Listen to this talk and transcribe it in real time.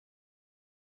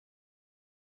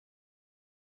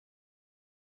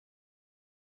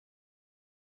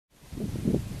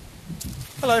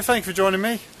Hello, thank you for joining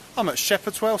me. I'm at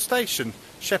Sheperdswell station,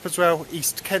 Sheperdswell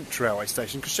East Kent railway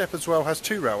station, because Sheperdswell has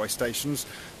two railway stations.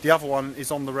 The other one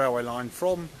is on the railway line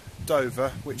from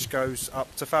Dover, which goes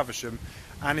up to Faversham.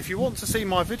 And if you want to see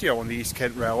my video on the East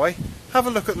Kent Railway, have a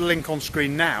look at the link on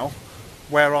screen now,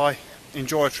 where I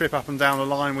enjoy a trip up and down the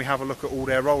line. We have a look at all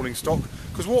their rolling stock,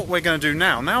 because what we're going to do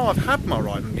now I've had my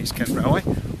ride on the East Kent Railway,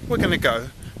 we're going to go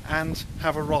and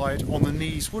have a ride on the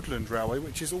Knees Woodland Railway,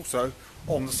 which is also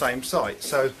on the same site.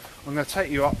 So I'm going to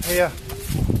take you up here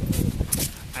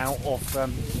out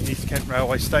of East Kent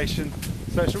Railway Station.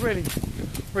 So it's a really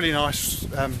nice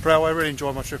railway. I really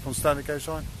enjoyed my trip on standard gauge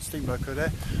line, steam loco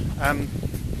there.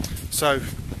 So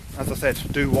as I said,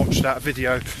 do watch that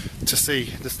video to see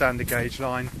the standard gauge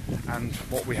line and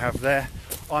what we have there.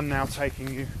 I'm now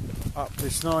taking you up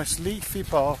this nice leafy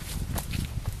path.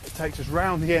 It takes us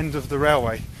round the end of the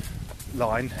railway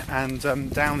line and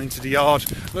down into the yard.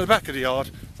 At the back of the yard,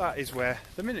 that is where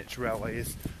the miniature railway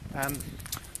is.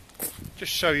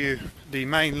 Just show you the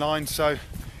main line. So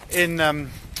in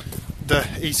the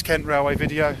East Kent Railway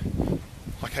video,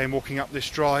 I came walking up this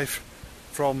drive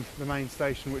from the main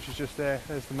station, which is just there.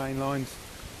 There's the main lines.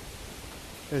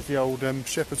 There's the old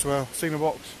Sheperdswell signal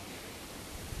box.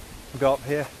 We'll go up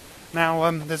here. Now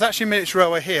there's actually a miniature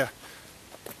railway here.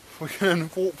 We can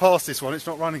walk past this one, it's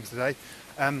not running today.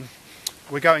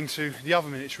 We're going to the other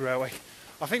miniature railway.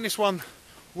 I think this one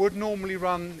would normally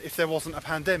run if there wasn't a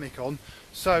pandemic on.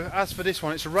 So as for this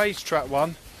one, it's a raised track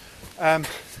one. As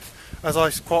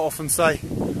I quite often say,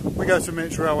 we go to a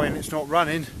miniature railway and it's not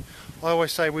running, I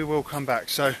always say we will come back.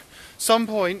 So some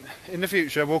point in the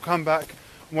future we'll come back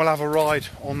and we'll have a ride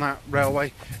on that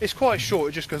railway. It's quite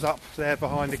short, it just goes up there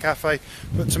behind the cafe,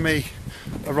 but to me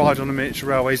a ride on a miniature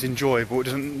railway is enjoyable. It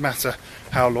doesn't matter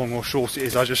how long or short it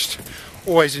is, I just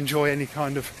always enjoy any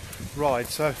kind of ride.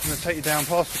 So I'm going to take you down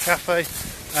past the cafe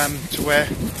to where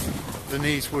the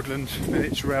Knees Woodland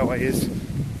Miniature Railway is.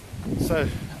 So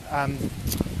I'm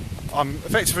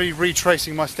effectively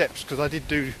retracing my steps, because I did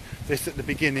do this at the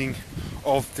beginning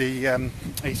of the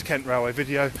East Kent Railway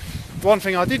video. One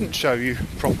thing I didn't show you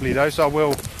properly though, so I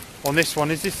will on this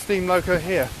one, is this steam loco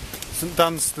here, St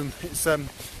Dunstan. It's an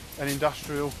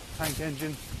industrial tank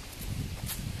engine.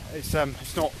 It's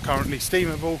not currently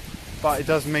steamable, but it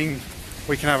does mean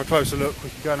we can have a closer look.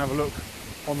 We can go and have a look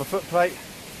on the footplate,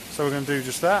 so we're going to do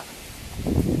just that.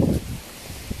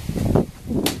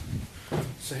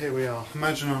 So here we are.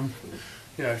 Imagine I'm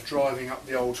driving up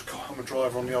the old, I'm a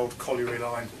driver on the old colliery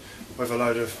line with a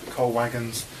load of coal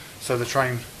wagons, so the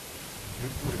train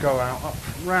would go out up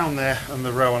round there and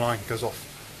the railway line goes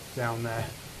off down there.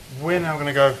 We're now going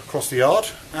to go across the yard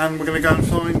and we're going to go and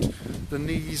find the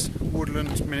Knees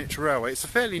Woodland Miniature Railway. It's a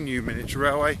fairly new miniature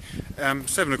railway,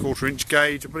 7¼ inch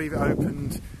gauge. I believe it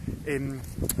opened in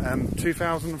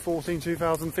 2014,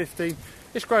 2015.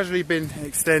 It's gradually been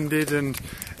extended and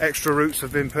extra routes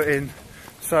have been put in,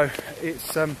 so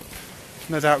it's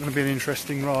no doubt going to be an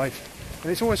interesting ride.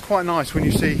 And it's always quite nice when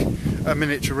you see a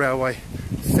miniature railway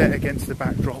set against the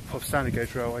backdrop of standard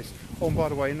gauge railways. Oh, and by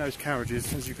the way, in those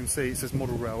carriages, as you can see, it says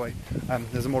model railway.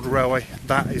 There's a model railway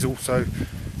that is also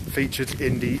featured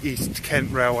in the East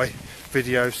Kent Railway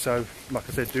video, so like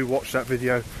I said, do watch that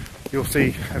video. You'll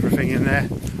see everything in there.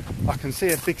 I can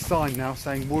see a big sign now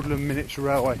saying Woodland Miniature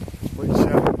Railway, which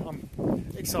I'm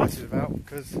excited about,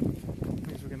 because it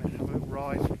means we're going to have a little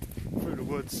ride through the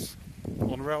woods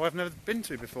on a railway I've never been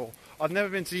to before. I've never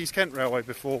been to the East Kent Railway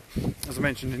before, as I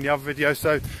mentioned in the other video,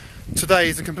 so today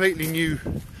is a completely new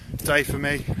day for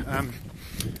me,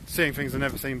 seeing things I've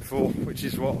never seen before, which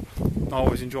is what I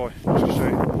always enjoy. Just to show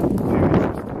you a few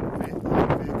interesting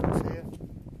vehicles here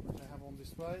that they have on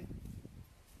display.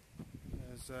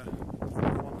 There's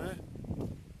one there.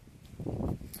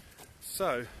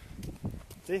 So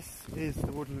this is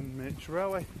the Woodland Miniature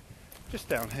Railway, just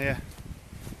down here.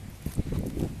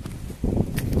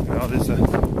 Oh, there's a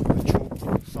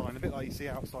chalk sign, a bit like you see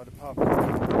outside a pub.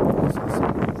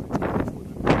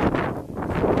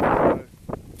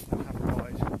 And have a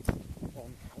ride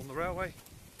on the railway.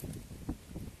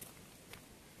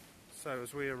 So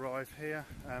as we arrive here,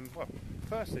 well,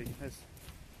 firstly there's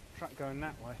a track going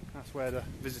that way. That's where the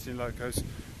visiting locos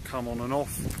come on and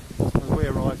off. As we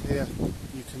arrive here,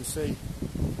 you can see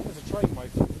there's a train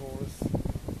waiting for us.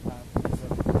 There's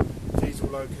a diesel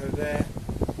loco there.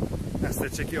 That's the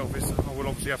ticket office. I will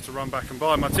obviously have to run back and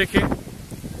buy my ticket.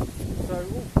 So,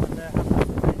 and there happens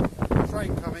to be a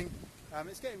train coming.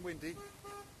 It's getting windy.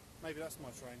 Maybe that's my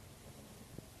train.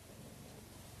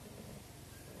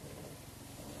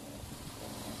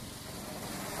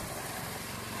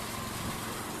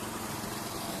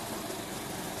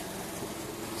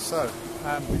 So,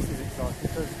 this is exciting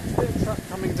because there's a bit of track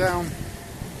coming down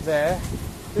there.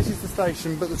 This is the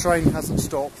station, but the train hasn't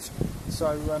stopped.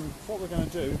 So what we're going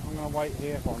to do, I'm going to wait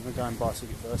here. Well, I'm going to go and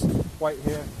bicycle first. Wait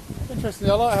here.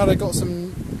 Interestingly, I like how they've got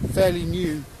some fairly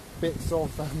new bits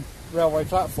of railway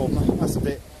platform. That's a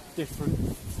bit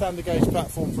different. Standard gauge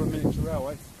platform for a miniature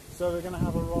railway. So we're going to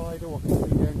have a ride, or I can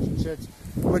see the engine sheds.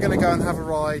 We're going to go and have a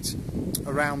ride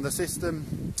around the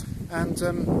system and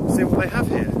see what they have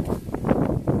here.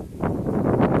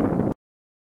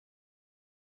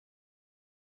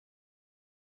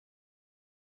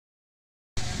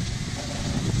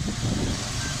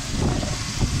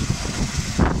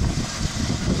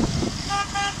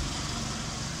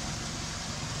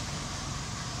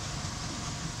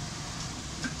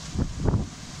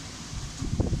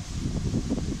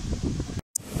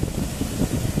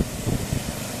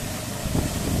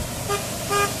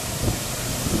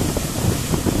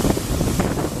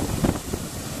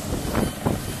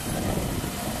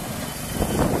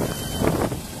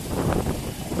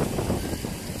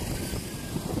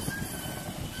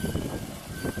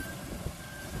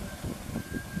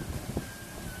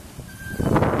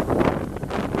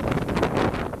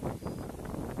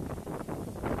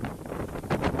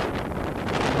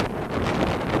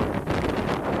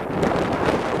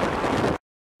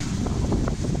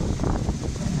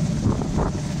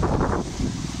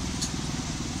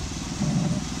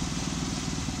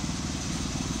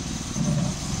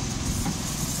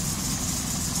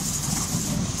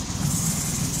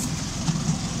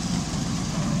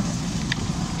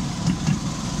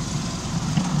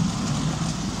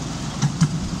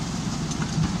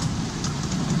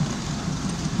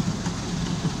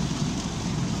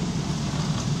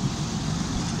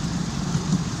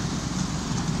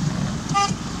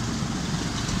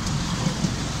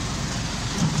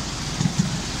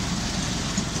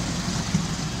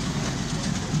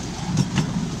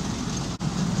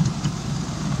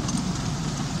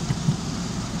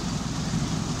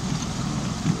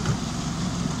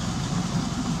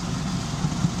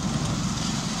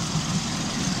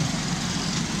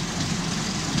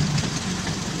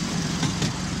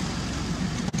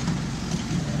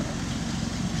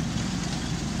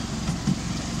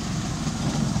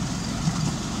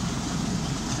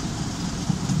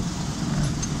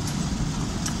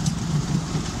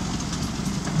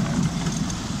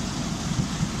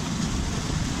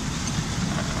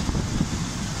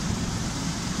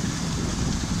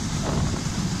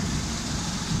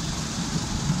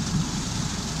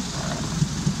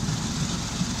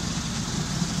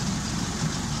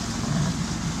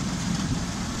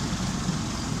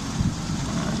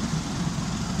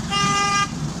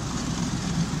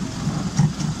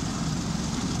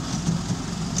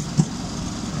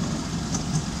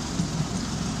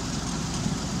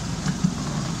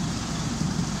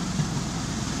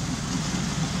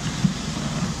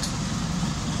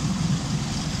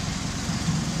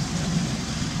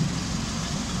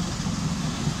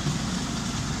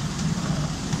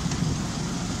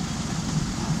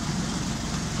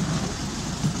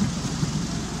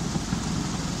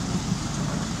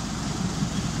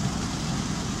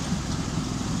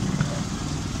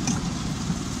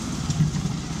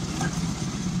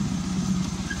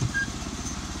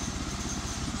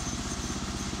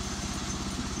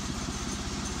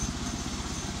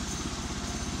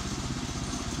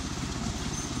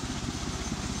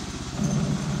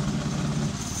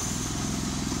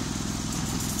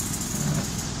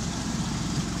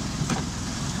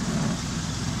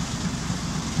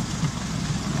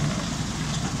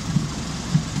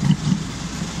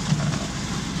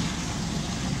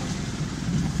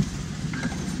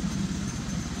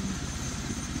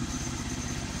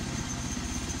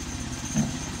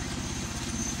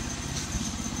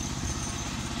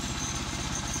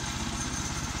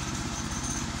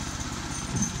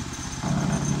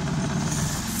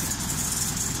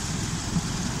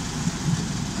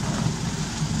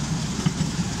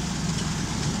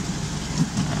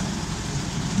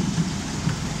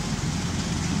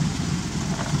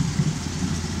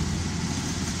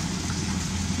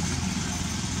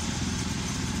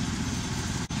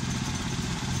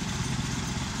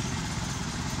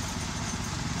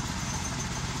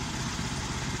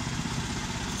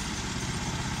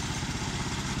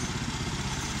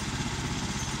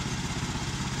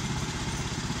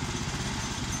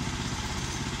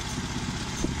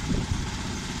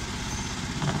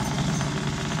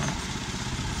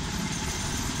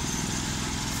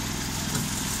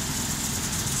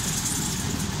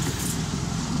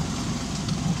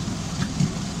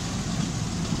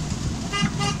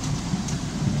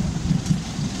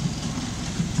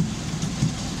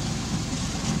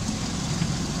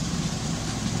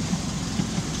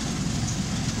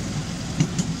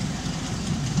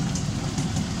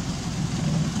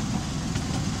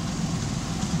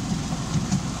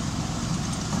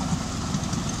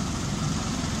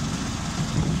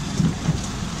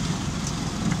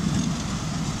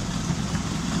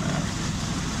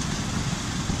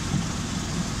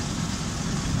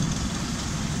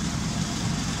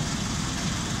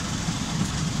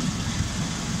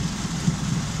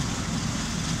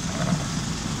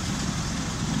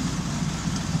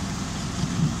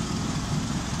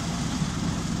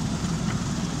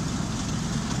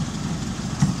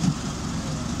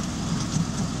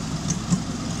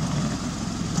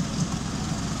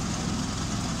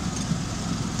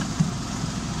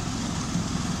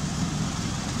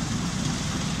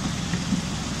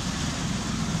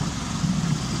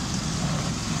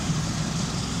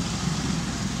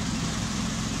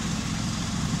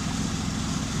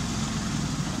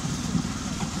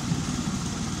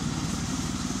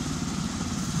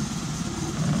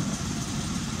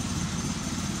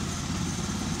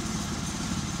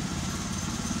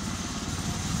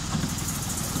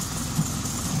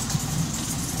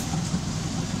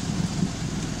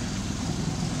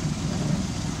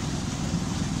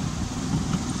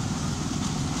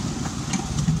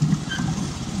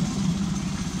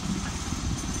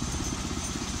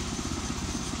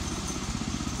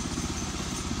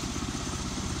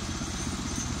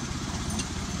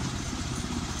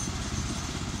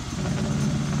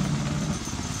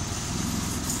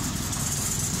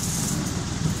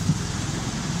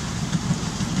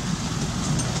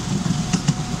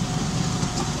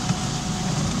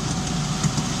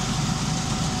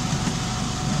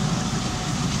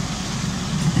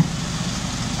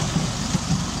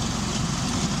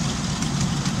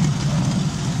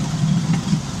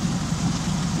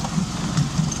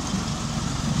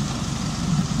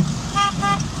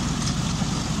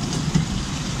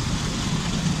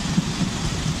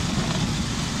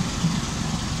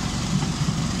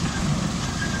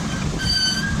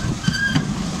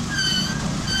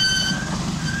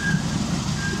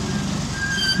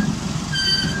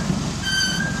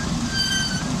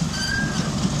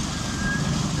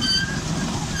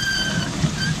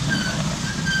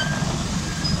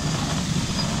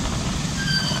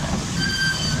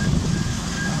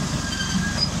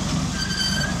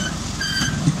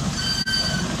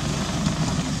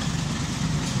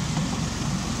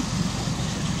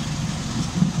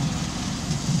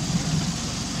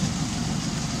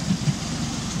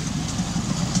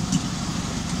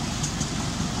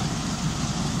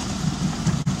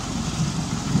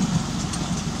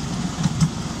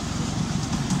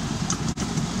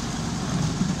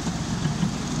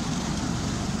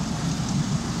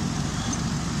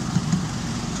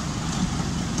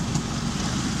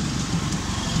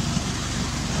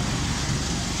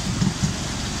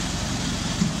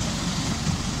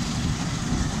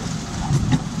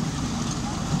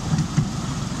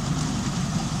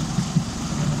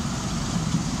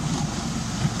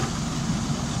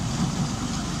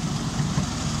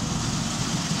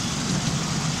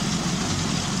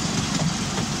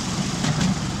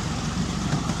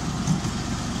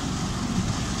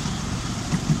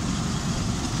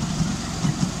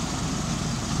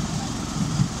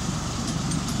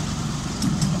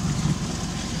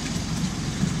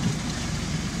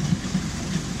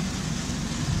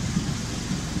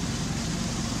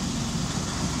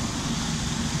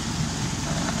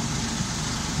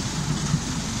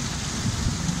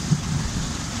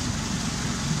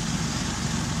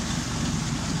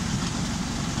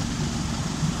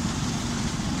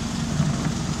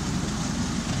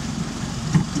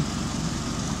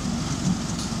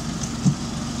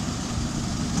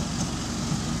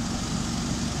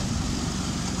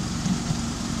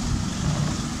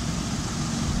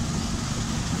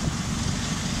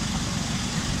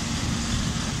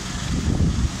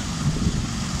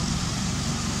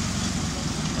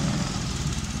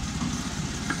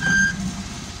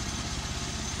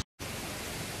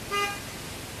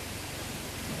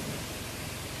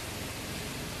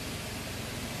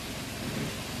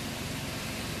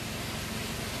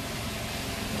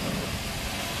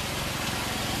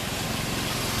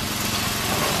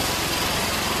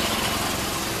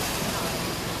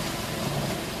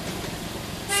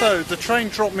 So the train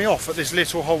dropped me off at this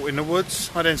little halt in the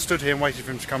woods. I then stood here and waited for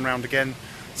him to come round again,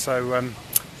 so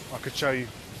I could show you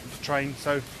the train.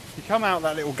 So you come out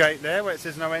that little gate there where it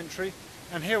says no entry,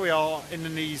 and here we are in the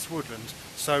Knees Woodland.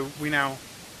 So we now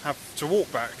have to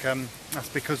walk back. That's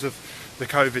because of the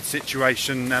COVID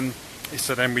situation,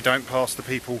 so then we don't pass the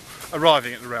people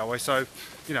arriving at the railway. So,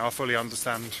 you know, I fully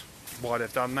understand why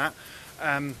they've done that.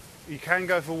 You can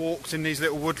go for walks in these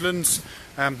little woodlands.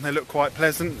 They look quite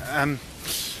pleasant.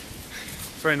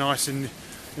 Very nice in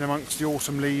amongst the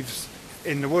autumn leaves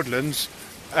in the woodlands.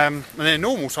 And then in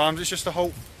normal times it's just a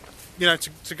halt, you know,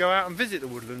 to go out and visit the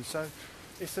woodlands. So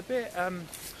it's a bit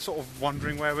sort of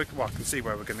wondering where we're. Well, I can see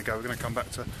where we're going to go. We're going to come back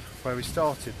to where we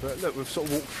started. But look, we've sort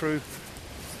of walked through.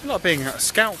 It's like being at a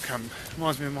scout camp.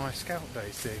 Reminds me of my scout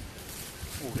days doing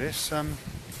all this. And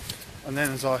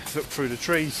then as I look through the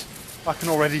trees, I can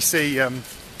already see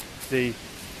the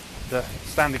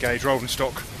standard gauge rolling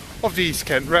stock of the East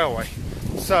Kent Railway.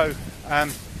 So I'm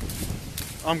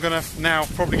going to now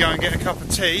probably go and get a cup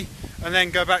of tea and then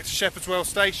go back to Sheperdswell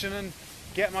station and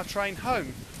get my train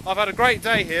home. I've had a great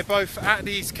day here, both at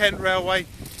the East Kent Railway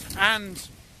and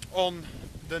on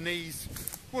the Knees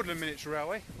Woodland Miniature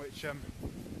Railway, which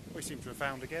we seem to have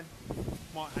found again.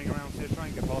 Might hang around till the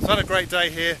train gets past. I've had a great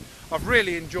day here. I've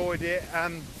really enjoyed it.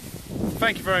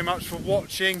 Thank you very much for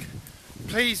watching.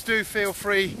 Please do feel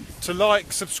free to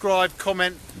like, subscribe,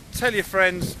 comment, tell your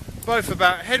friends both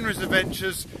about Henry's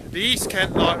Adventures, the East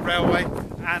Kent Light Railway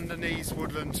and the Knees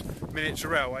Woodland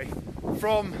Miniature Railway.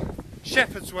 From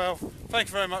Sheperdswell, thank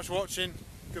you very much for watching.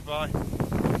 Goodbye.